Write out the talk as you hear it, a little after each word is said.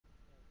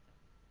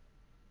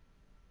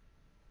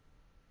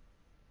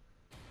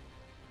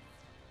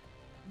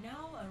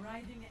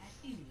Arriving at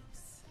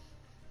Ilios.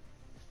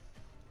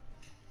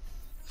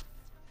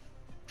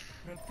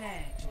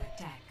 Prepare to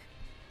attack.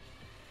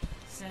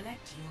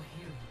 Select your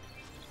hero.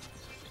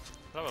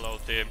 Hello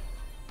team.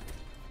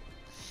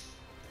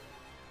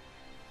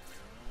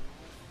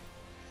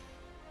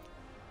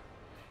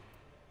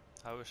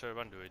 How is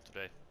everyone doing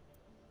today?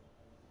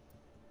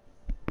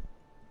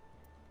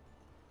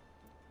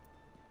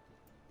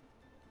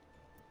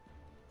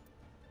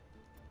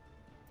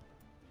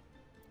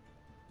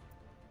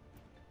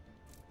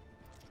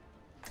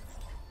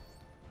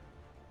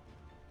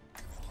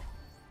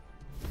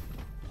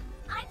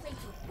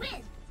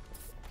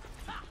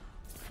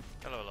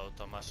 Hello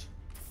Thomas.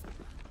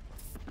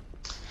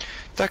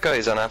 That guy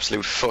is an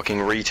absolute fucking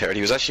retard.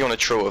 He was actually on a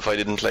throw if I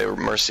didn't play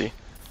Mercy.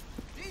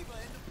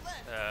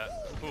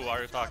 Who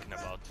are you talking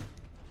about?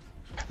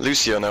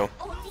 Lucio, no.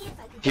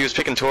 He was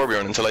picking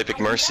Torbjorn until I picked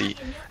Mercy,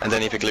 and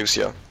then he picked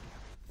Lucio.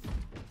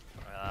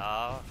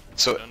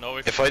 So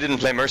if I didn't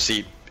play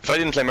Mercy,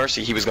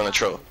 he was gonna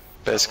throw,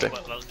 basically.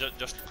 Well,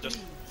 just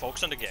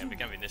focus on the game. We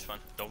can win this one.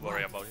 Don't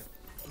worry about it.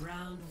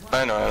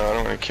 I know, I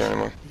don't really care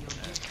anymore.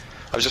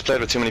 I've just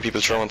played with too many people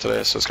throwing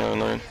today, so it's kind of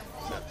annoying.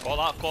 Call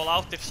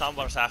out if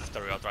someone's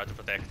after you or try to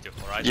protect you,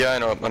 alright? Yeah, I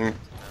know.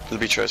 It'll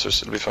be tracers.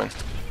 It'll be fine.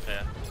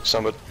 Yeah.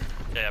 Somebody.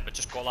 Yeah, but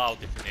just call out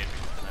if you need.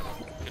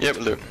 Yeah,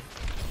 we'll do.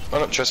 Oh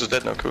no, Tracer's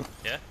dead now. Cool.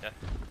 Yeah.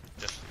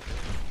 Just.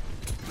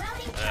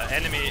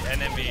 Enemy.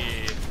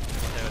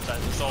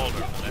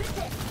 Soldier.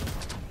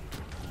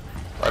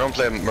 I don't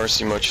play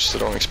Mercy much, so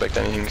don't expect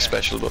anything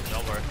special. But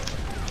don't worry.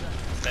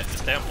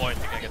 Stay on point.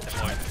 You can get the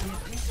point.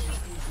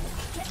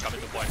 Coming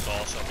to point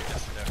also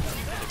because they're.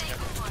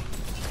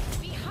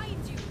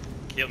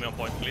 Heal me on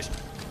point, please.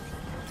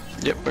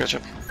 Yep, I got you.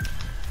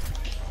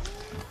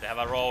 They have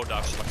a road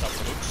dash, watch out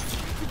for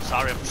looks.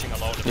 Sorry, I'm pushing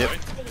alone the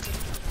point.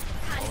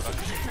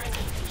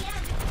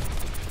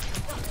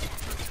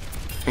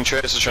 I think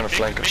Tracer's trying to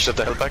flank. Shut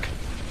the hell back.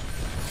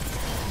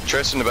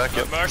 Tracer in the back,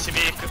 yep. Mercy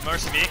weak.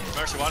 Mercy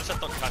one shot,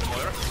 not kind of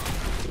motor.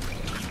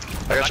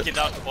 I got back you. it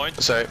down to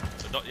point. Sorry.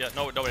 No,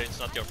 it's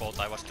not your fault,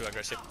 I was too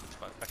aggressive.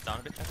 Back down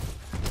a bit.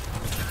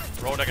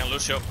 Rodag and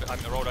Lucio,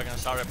 Rodag and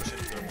Sarah pushing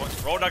to the point.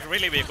 Rodag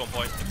really weak on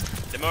point.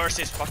 The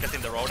Mercy is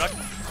pocketing the Rodag.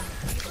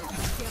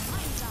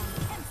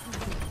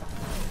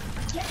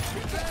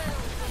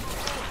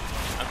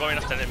 I'm going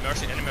after the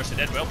Mercy, any Mercy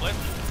dead, well played.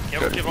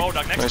 Kill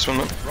Rodag next. Nice one,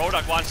 man.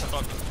 Rodag once,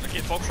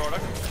 focus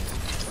Rodag.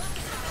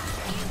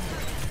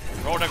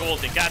 Rodag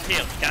ulting, can't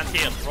heal.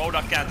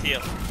 Rodag can't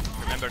heal.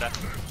 Remember that.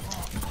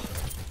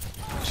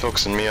 He's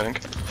focusing me, I think.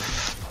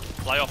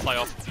 Fly off.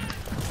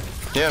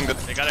 Yeah, I'm good.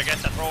 We gotta get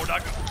that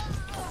Rodag.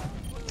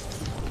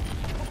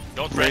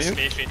 Don't press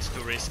me if it's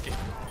too risky.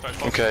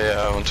 Okay,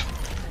 yeah, I won't.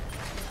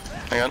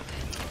 Hang on.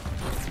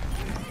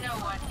 Yeah,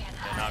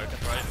 now you can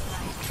try it.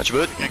 Got you,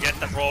 bud. We can get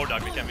that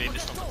Rodag, we can win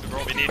this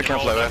one. We need I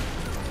can't fly away.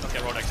 Okay,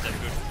 Rodag's dead,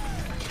 good.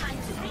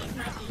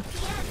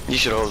 You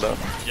should hold that.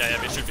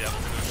 Yeah, we should be able to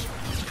lose.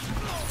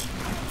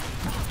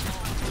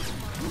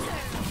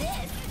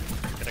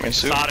 Gotta get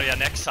Zarya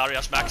next.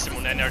 Zarya's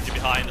maximum energy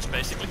behind us,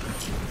 basically.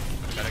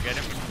 Gotta get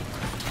him.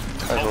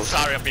 Oh,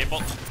 Zarya,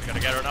 people. We gotta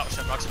get her now,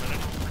 she's maximum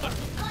energy.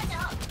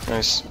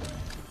 Nice.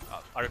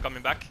 Are you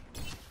coming back?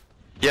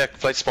 Yeah,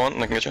 flight spawn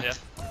and I can get you. Yeah.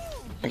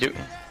 Thank you.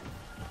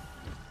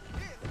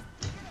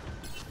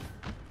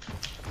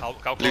 How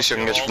Lucio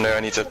can get you from there, I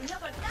need to...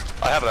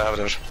 I have it.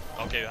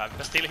 Okay, you have it.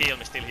 But still heal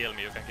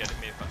me, you can get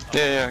me.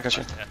 Yeah, I got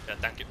you. Yeah,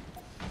 thank you.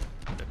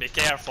 But be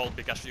careful,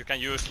 because you can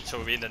use it to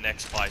win the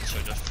next fight, so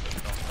just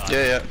don't die.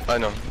 Yeah, I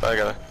know. I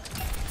got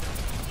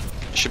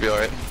it. Should be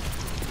alright.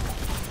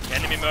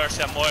 Enemy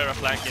Mercy and Moira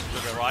flanking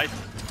to the right.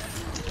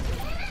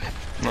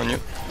 I'm on you.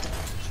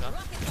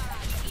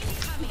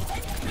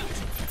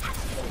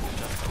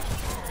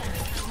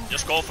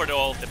 Just go for the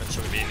ultimate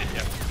so we win it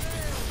here.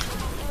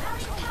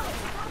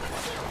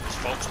 Just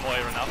focus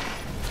Moira now.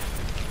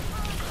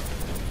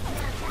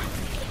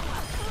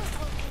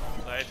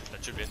 Right,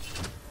 that should be it.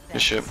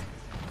 Good shit.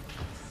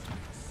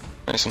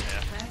 Nice one.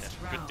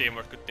 Yeah. Good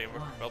teamwork.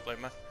 Well played,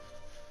 man.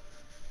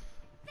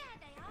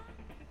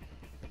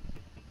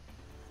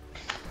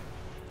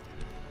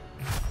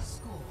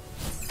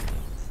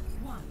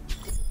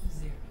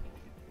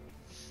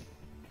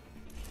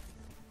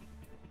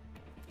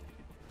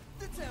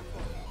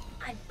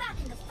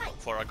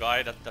 For a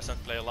guy that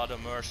doesn't play a lot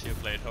of Mercy, you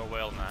played her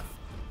well, man.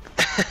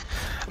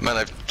 Man,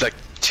 I've like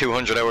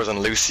 200 hours on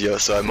Lucio,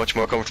 so I'm much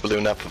more comfortable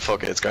doing that, but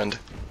fuck it, it's grand.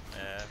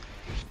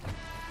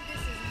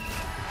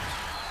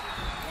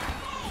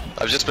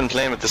 I've just been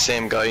playing with the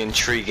same guy in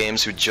 3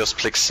 games who just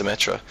picks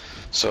Symmetra,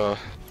 so...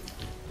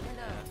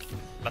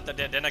 But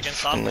then again,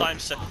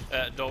 sometimes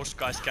those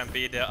guys can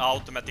be the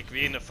automatic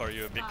winner for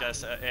you,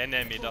 because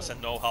enemy doesn't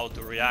know how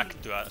to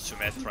react to a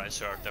Symmetra in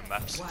certain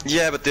maps.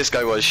 Yeah, but this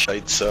guy was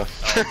shite, so...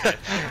 Okay.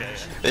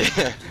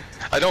 Yeah.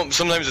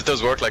 Sometimes it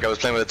does work, like I was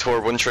playing with a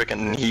Tor 1 trick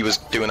and he was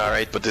doing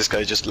alright, but this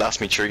guy just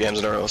lost me 3 games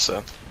in a row,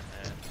 so...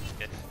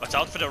 Okay. Watch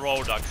out for the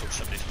Rodag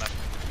push on this map.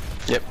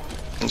 Yep,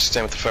 I'm just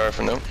staying with the Pharah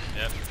for now.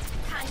 Yep.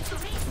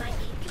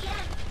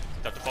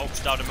 Got to focus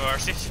down the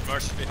Mercy.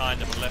 Mercy's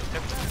behind them on left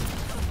here.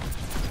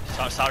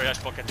 Zarya is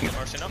pocketing the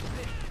Mercy now.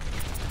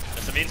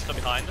 There's a Winston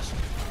behind us.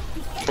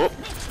 Oh,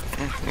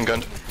 I'm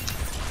gunned.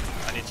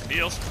 I need some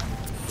heals.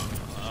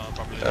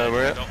 Probably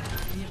where at?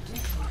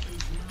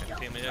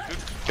 Team, yeah, good.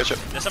 Catch up.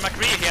 There's a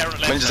McCree here on the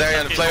left. Zarya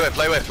on the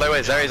play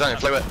away. Zarya's on it,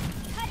 play away.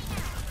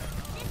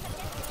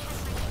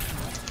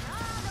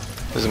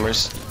 There's a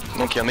Mercy.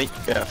 Monkey on me.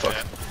 Yeah, fuck.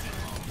 Yeah.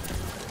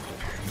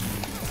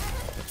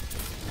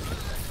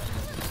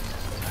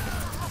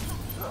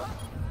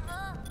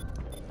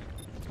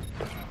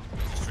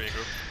 Just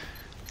regroup.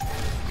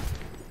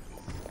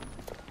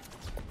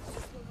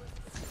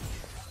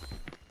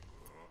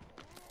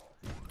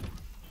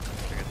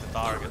 To get the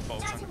target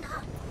focus on.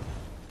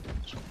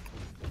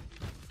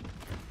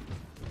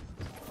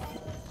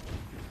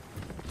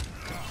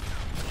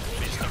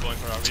 Winston going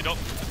for our widow.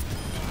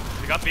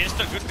 We got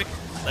Winston, good pick.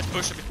 Let's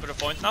push a bit to the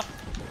point now.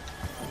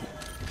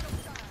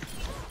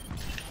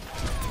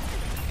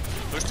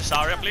 Push the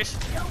Zarya, please.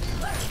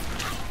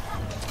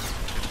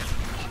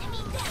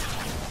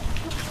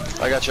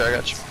 I got you.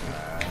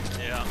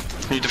 Yeah.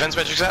 Can you defense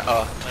metrics that?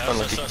 Oh,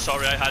 unlucky.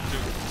 Sorry, I had to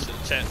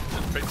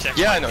check.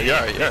 Yeah, I know, you're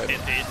alright, Yeah.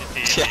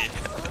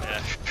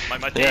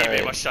 My D.VA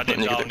yeah, was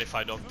shutting down if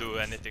I don't do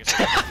anything, so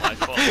that's my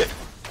fault.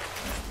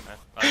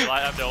 I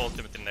have the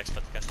ultimate in next,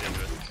 but I can still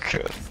do it.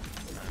 Good.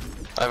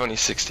 I have only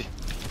 60.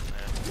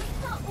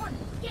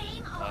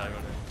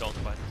 Don't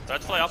fight. Try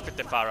to fly up with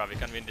the Pharah, we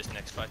can win this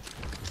next fight.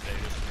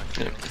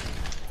 Yeah.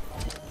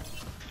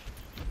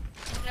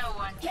 No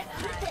one can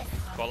hide.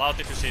 Call out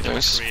if you see the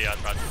Nice. McCree, I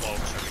try to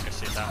focus so we can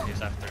see that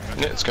he's after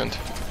you. Yeah, it's good.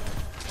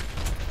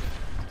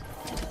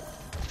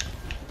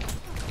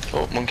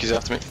 Oh, monkey's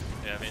after me.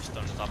 Yeah,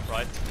 Winston top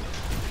right.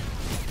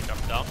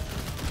 Jump down.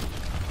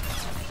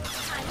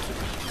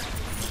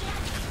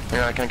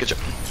 Yeah, I can't get you.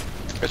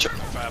 Get you.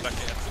 Try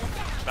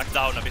back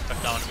down a bit,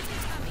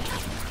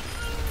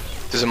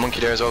 There's a monkey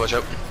there as well, watch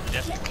out.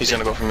 Yes. He's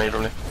gonna go for me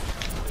probably.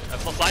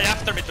 Fly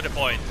after me to the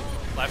point.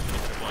 Fly after me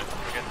to the point.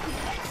 Again.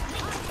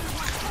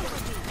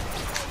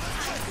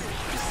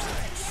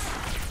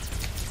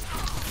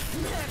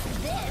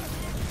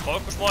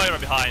 Focus Moira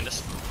behind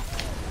us.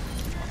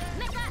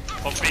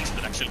 Focus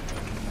Winston actually.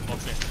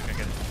 Focus Winston, you can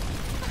get it.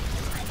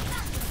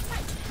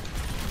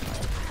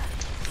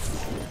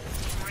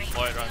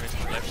 Moira is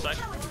on the left side.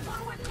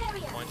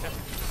 Point here.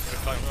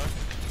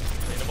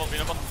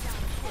 Winnable.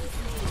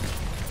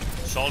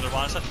 Soldier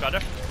one shot, got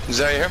her.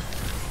 Zarya here.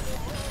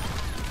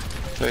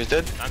 So he's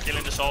dead. I'm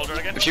killing the soldier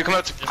again. If you come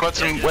out to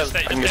them, well, stay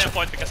I can get on you.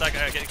 point because I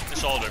can get the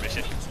soldier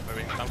vision.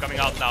 I'm coming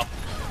out now.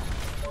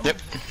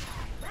 Yep.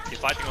 Keep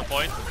fighting on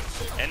point.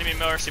 Enemy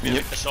Mercy will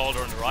hit the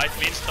soldier on the right.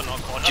 Winston on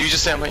corner. You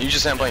just stand point.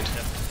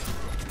 Yeah.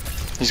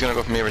 He's gonna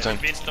go for me every time.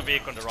 Winston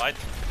weak on the right.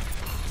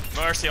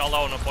 Mercy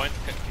alone on point.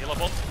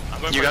 Killable. I'm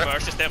going You for got the it?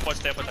 Mercy. Stay on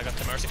point. I got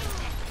the Mercy.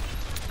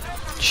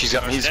 She's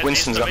got me. Mercy dead,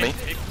 Winston's got me.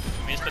 weak.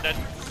 Winston dead.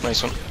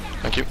 Nice one.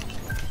 Thank you.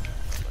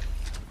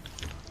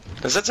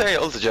 Does that say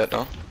ulted yet,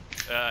 no?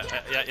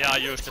 Yeah, I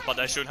used it, but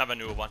I should have a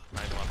new one.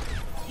 I don't want.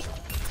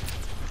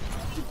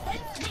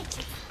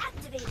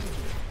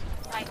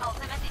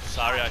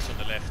 Zarya is on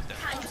the left there.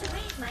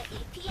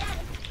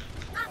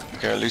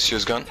 Okay,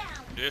 Lucio's gone.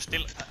 Do you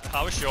still...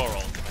 How is your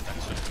ultimate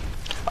actually?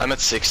 I'm at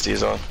 60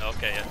 as well.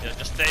 Okay, yeah,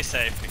 just stay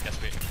safe because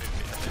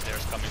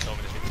there's coming so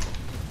many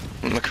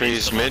people.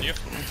 McCree's Winston on mid. you.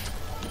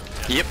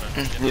 Yep,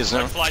 he is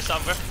now. Fly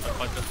somewhere.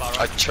 Fight the Pharah.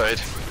 I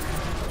tried.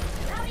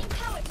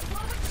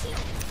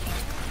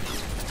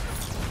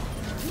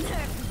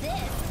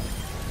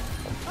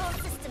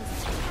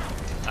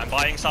 I'm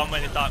buying so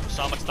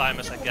much time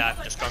as I can.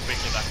 Just come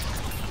quickly back.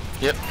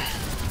 Yep.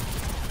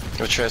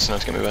 Go Trace now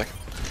to get me back.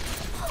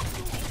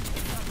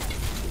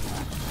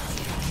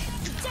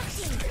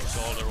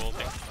 Soldier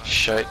ulting.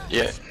 Shite,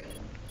 yeah.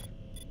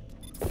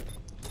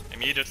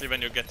 Immediately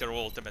when you get your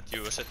ultimate,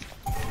 use it.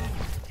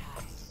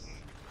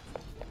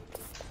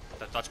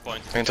 The touch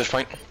point. I can touch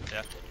point.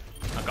 Yeah.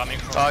 I'm coming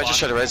from Oh, I just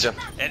tried to res you.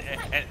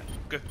 And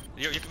good.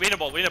 You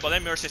winnable.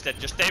 Then Mercy's dead.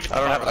 Just stay with the I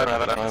don't have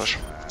Pharah. it. No one.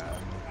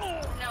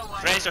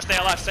 Tracer, stay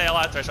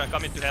alive, Tracer. I'm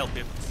coming to help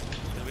you.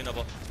 Still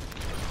winnable.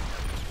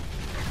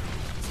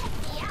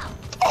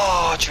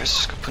 Oh, Trace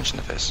just got punched in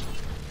the face.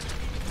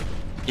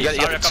 You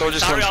got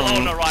soldiers Zarya coming alone on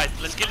from... the right.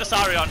 Let's kill the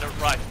Zarya on the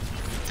right.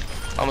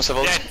 Almost have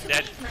ult.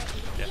 Dead.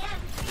 Yeah.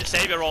 You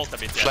save your ult a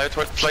bit. Yeah.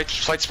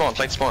 Flight spawn.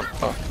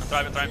 Oh,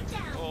 I'm trying.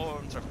 Oh,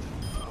 I'm trapped.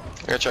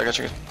 I got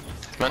you.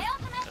 Come on,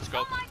 Let's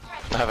go.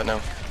 I have it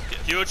now.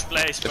 Huge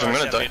plays If I'm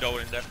Mercy gonna and Widow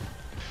in there.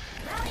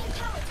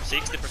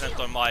 60%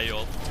 on my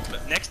ult.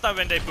 But next time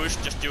when they push,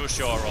 just use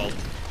your ult.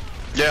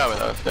 Yeah, I will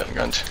have. Yeah,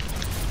 grand.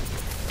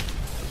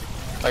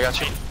 I got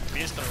you.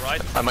 Winston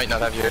right. I might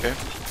not have you here.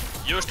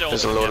 Use the ult.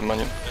 There's a load of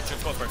money. Let's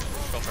go for it.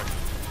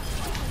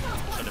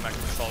 So the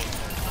maximum solve.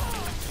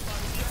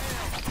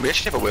 We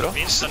actually have a widow.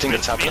 This is the thing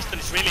that's happening. Winston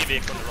is really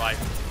weak on the right.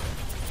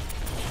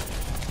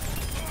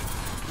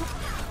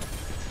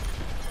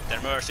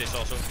 Their Mercy is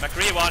also.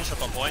 McCree one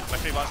shot on point.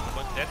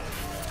 Dead.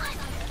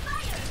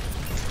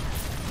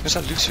 Where's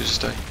that Lucio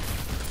just die?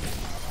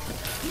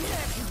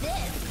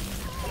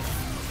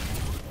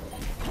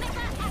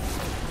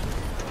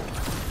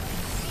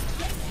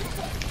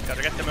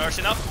 Gotta get the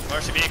Mercy now.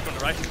 Mercy weak on the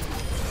right.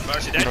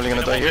 Mercy dead. Probably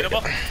gonna die here.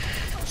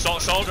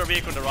 Shoulder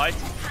weak on the right.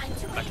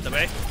 Back the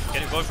way.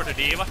 Can you go for the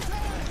D.Va?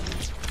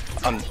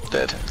 I'm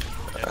dead.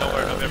 Yeah, don't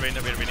worry, we're winning.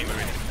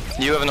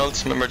 You have an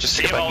ult, remember, just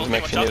to get back into the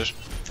mech if you need it.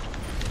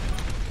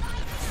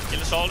 Kill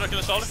the soldier.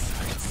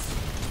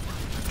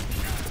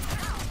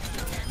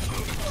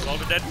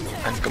 Soldier dead.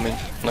 And come in.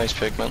 Nice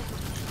pick, man.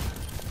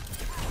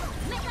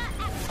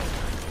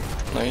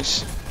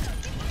 Nice.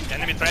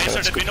 Enemy Tracer,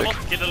 that's dead good minimal.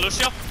 pick. Kill the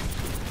Lucio.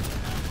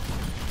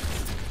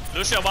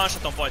 Lucio one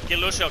shot on point. Kill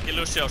Lucio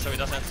so he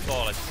doesn't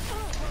fall it.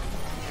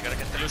 You gotta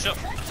get the Lucio.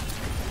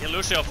 Kill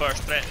Lucio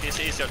first. He's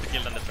easier to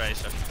kill than the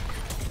Tracer.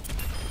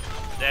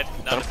 Dead.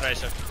 Now the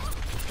Tracer.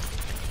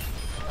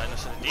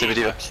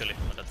 D.Va. Actually.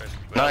 The Tracer.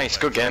 Nice,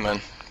 good game, man.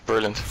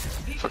 Brilliant.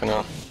 Fucking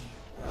hell.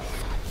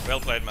 Well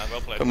played, man. Well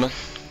played. Good, man.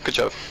 Good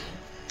job.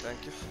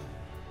 Thank you.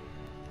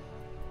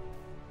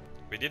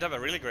 We did have a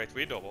really great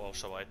Widow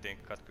also, I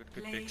think. Got good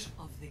Play picks.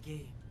 of the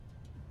game.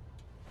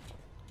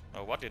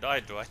 Oh, what did I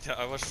do?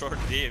 I was short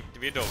the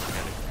Widow.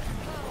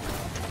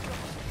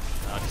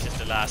 This is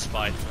the last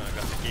fight. I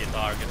got the key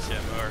targets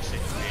here. Mercy,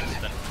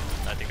 instant.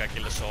 I think I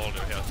killed a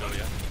soldier here too,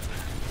 yeah.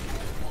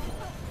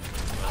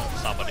 Well,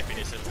 somebody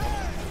finished it.